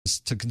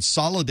to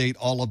consolidate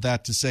all of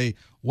that to say,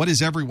 what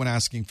is everyone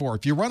asking for?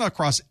 If you run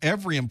across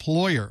every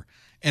employer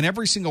and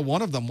every single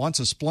one of them wants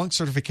a Splunk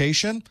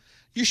certification,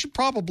 you should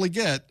probably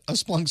get a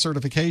Splunk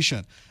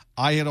certification.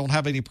 I don't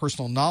have any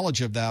personal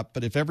knowledge of that,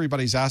 but if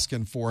everybody's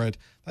asking for it,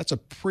 that's a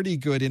pretty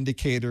good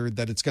indicator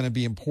that it's going to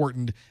be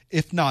important,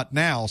 if not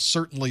now,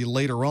 certainly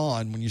later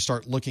on when you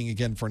start looking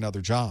again for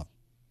another job.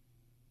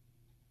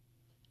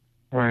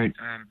 Right.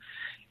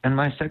 And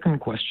my second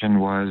question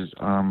was,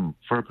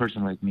 for a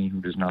person like me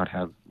who does not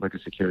have like a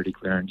security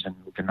clearance and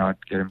who cannot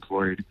get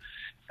employed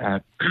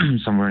at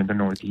somewhere in the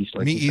Northeast,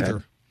 like me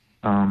either.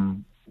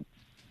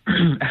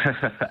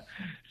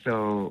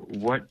 So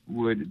what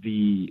would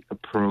the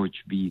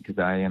approach be? Because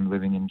I am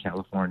living in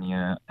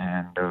California,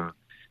 and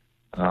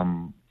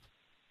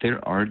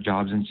there are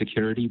jobs in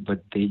security,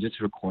 but they just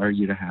require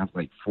you to have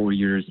like 4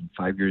 years and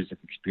 5 years of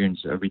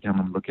experience. So every time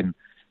I'm looking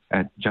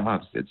at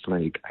jobs, it's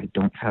like I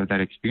don't have that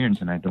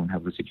experience, and I don't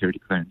have a security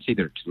clearance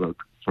either to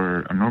look for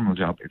a normal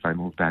job if I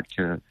move back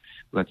to,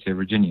 let's say,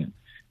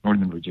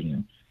 Northern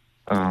Virginia.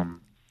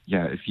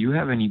 If you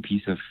have any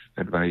piece of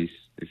advice,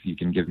 if you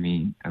can give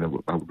me, I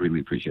would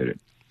really appreciate it.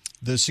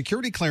 The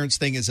security clearance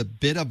thing is a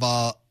bit of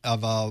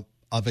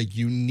a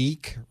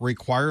unique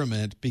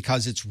requirement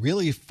because it's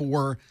really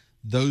for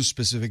those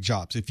specific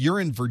jobs. If you're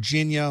in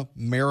Virginia,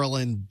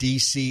 Maryland,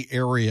 D.C.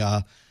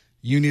 area,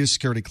 you need a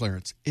security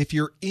clearance. If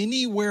you're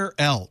anywhere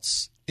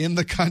else in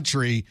the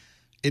country,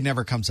 it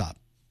never comes up.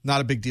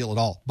 Not a big deal at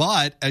all.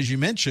 But as you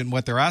mentioned,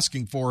 what they're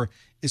asking for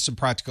is some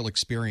practical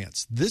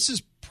experience. This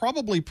is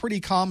probably pretty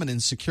common in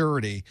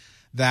security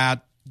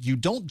that you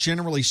don't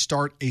generally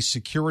start a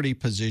security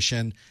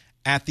position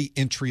at the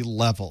entry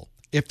level.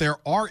 If there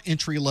are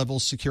entry-level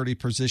security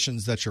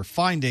positions that you're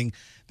finding,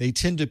 they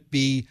tend to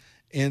be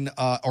in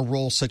a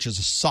role such as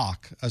a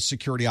SOC, a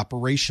Security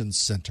Operations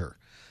Center.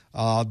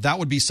 That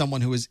would be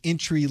someone who is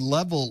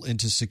entry-level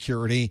into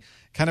security,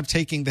 kind of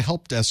taking the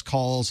help desk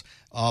calls,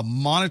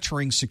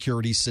 monitoring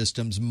security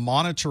systems,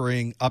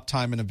 monitoring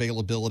uptime and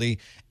availability,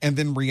 and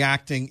then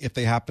reacting if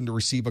they happen to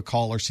receive a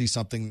call or see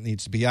something that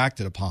needs to be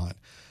acted upon.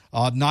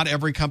 Not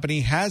every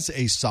company has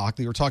a SOC.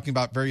 They were talking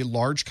about very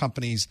large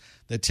companies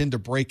that tend to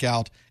break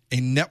out a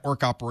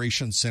network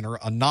operations center,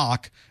 a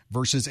NOC,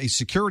 versus a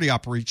security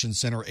operations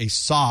center, a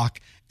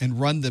SOC, and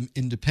run them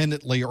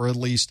independently or at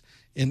least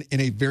in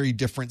a very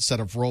different set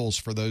of roles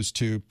for those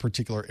two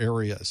particular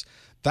areas.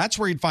 That's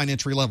where you'd find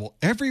entry level.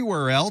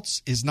 Everywhere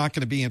else is not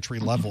going to be entry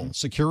level. Mm-hmm.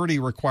 Security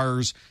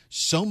requires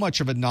so much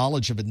of a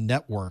knowledge of a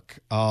network.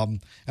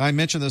 And I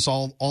mention this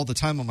all the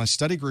time on my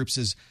study groups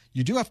is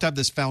you do have to have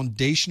this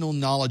foundational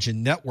knowledge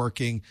in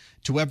networking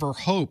to ever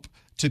hope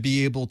to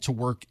be able to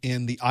work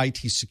in the IT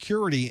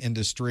security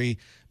industry,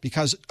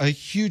 because a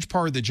huge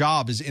part of the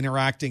job is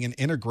interacting and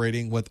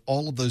integrating with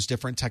all of those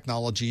different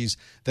technologies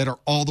that are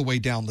all the way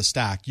down the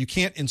stack. You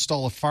can't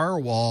install a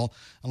firewall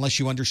unless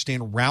you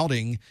understand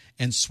routing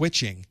and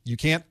switching. You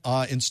can't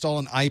install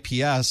an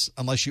IPS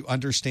unless you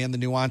understand the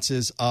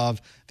nuances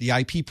of the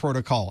IP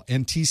protocol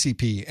and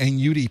TCP and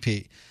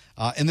UDP.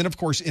 And then, of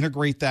course,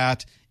 integrate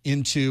that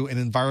into an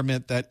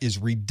environment that is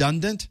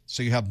redundant.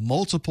 So you have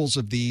multiples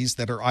of these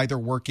that are either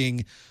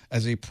working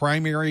as a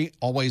primary,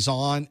 always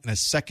on, and a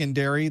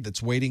secondary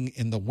that's waiting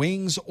in the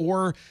wings,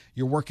 or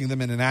you're working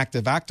them in an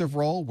active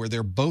role where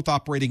they're both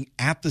operating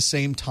at the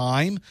same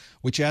time,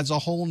 which adds a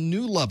whole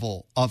new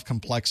level of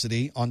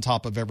complexity on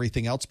top of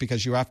everything else,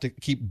 because you have to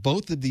keep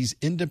both of these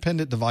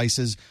independent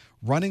devices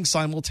running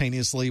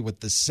simultaneously with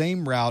the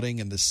same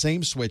routing and the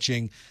same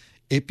switching.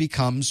 It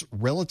becomes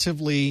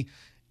relatively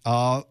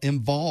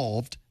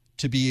involved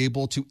to be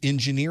able to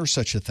engineer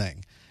such a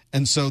thing.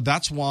 And so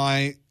that's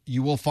why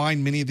you will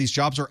find many of these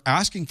jobs are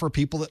asking for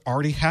people that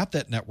already have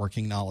that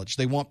networking knowledge.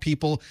 They want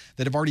people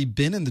that have already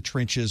been in the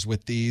trenches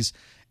with these,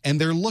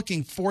 and they're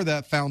looking for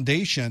that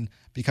foundation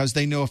because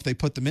they know if they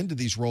put them into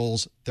these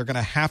roles, they're going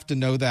to have to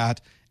know that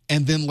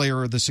and then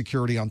layer the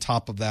security on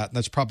top of that. And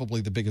that's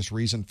probably the biggest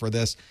reason for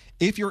this.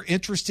 If you're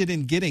interested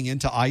in getting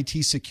into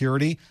IT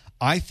security,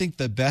 I think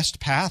the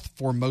best path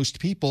for most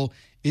people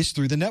is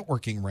through the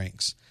networking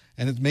ranks.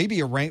 And it may be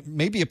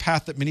a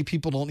path that many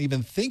people don't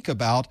even think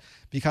about,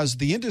 because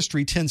the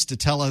industry tends to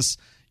tell us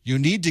you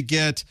need to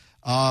get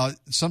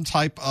some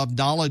type of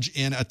knowledge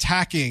in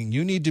attacking.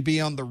 You need to be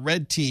on the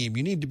red team.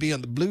 You need to be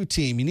on the blue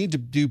team. You need to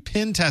do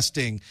pen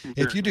testing.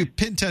 If you do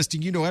pen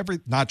testing, you know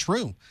everything. Not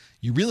true.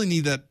 You really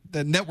need that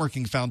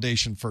networking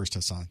foundation first,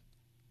 Hassan.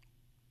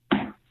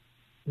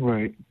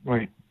 Right.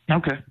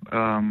 Okay.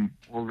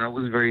 Well, that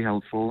was very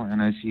helpful,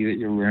 and I see that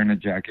you're wearing a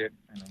jacket,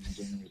 and I'm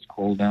assuming it's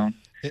cold down.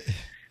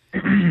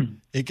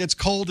 It gets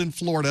cold in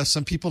Florida.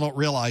 Some people don't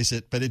realize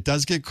it, but it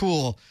does get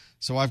cool.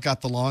 So I've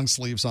got the long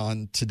sleeves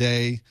on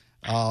today.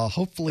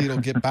 Hopefully it'll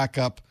get back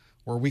up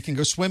where we can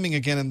go swimming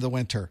again in the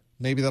winter.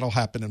 Maybe that'll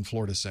happen in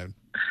Florida soon.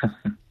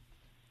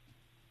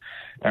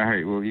 All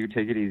right. Well, you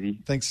take it easy.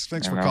 Thanks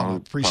for calling.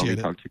 Appreciate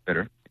it. Talk to you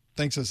better.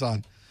 Thanks,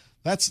 Hassan.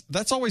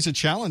 That's always a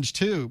challenge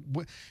too.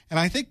 And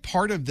I think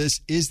part of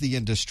this is the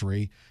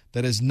industry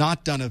that has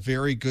not done a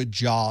very good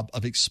job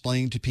of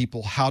explaining to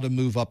people how to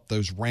move up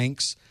those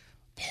ranks.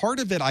 Part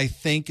of it, I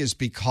think, is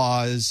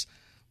because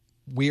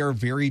we are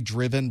very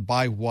driven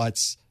by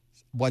what's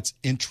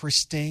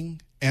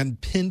interesting, and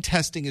pen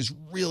testing is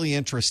really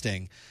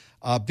interesting.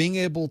 Being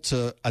able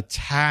to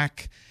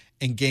attack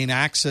and gain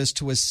access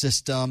to a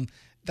system,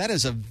 that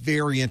is a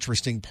very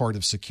interesting part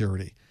of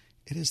security.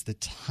 It is the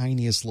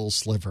tiniest little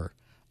sliver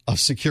of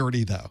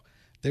security, though.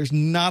 There's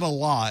not a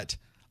lot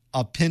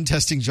of pen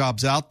testing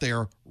jobs out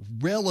there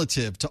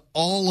relative to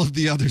all of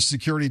the other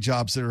security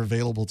jobs that are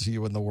available to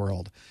you in the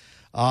world.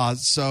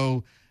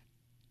 So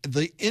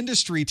the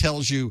industry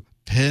tells you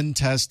pen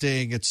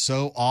testing, it's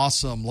so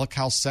awesome. Look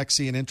how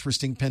sexy and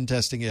interesting pen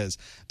testing is.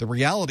 The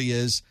reality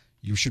is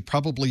you should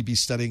probably be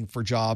studying for jobs